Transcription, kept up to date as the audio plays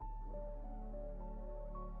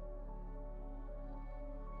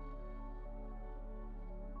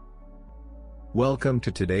Welcome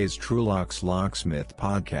to today's TrueLock's Locksmith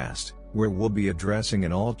podcast, where we'll be addressing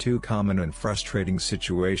an all too common and frustrating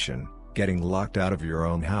situation, getting locked out of your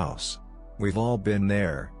own house. We've all been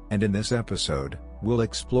there, and in this episode, we'll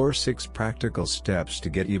explore 6 practical steps to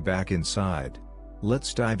get you back inside.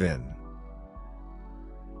 Let's dive in.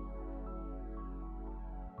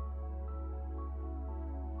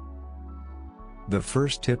 The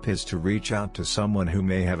first tip is to reach out to someone who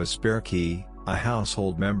may have a spare key, a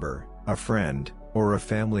household member, a friend, or a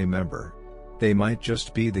family member. They might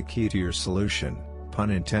just be the key to your solution, pun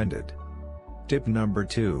intended. Tip number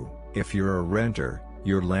 2, if you're a renter,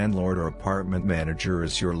 your landlord or apartment manager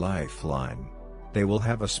is your lifeline. They will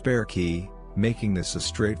have a spare key, making this a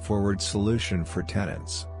straightforward solution for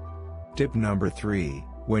tenants. Tip number 3,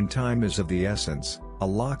 when time is of the essence, a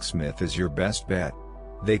locksmith is your best bet.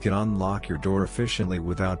 They can unlock your door efficiently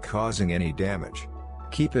without causing any damage.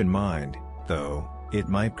 Keep in mind, though, it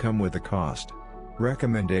might come with a cost.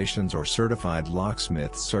 Recommendations or certified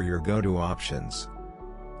locksmiths are your go-to options.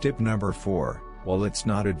 Tip number 4, while it's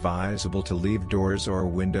not advisable to leave doors or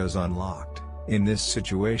windows unlocked, in this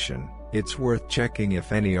situation, it's worth checking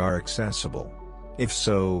if any are accessible. If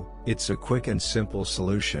so, it's a quick and simple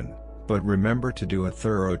solution, but remember to do a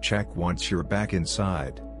thorough check once you're back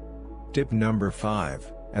inside. Tip number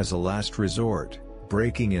 5, as a last resort,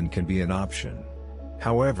 breaking in can be an option.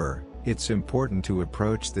 However, it's important to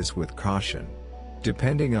approach this with caution.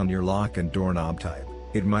 Depending on your lock and doorknob type,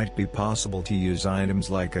 it might be possible to use items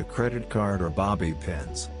like a credit card or bobby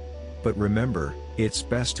pins. But remember, it's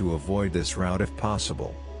best to avoid this route if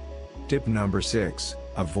possible. Tip number 6,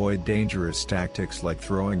 avoid dangerous tactics like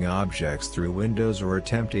throwing objects through windows or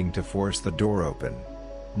attempting to force the door open.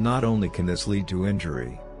 Not only can this lead to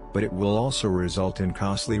injury, but it will also result in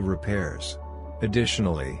costly repairs.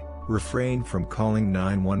 Additionally, refrain from calling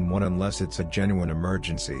 911 unless it's a genuine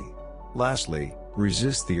emergency. Lastly,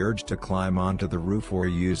 resist the urge to climb onto the roof or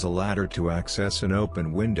use a ladder to access an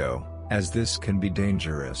open window, as this can be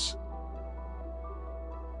dangerous.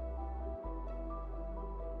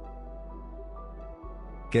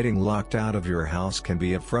 Getting locked out of your house can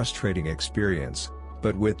be a frustrating experience,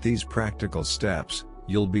 but with these practical steps,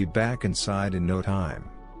 you'll be back inside in no time.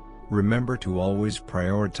 Remember to always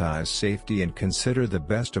prioritize safety and consider the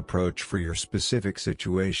best approach for your specific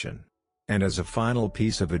situation. And as a final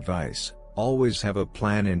piece of advice, always have a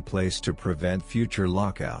plan in place to prevent future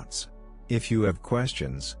lockouts. If you have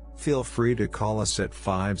questions, feel free to call us at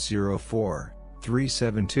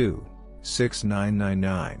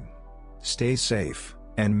 504-372-6999. Stay safe,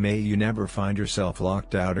 and may you never find yourself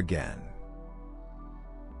locked out again.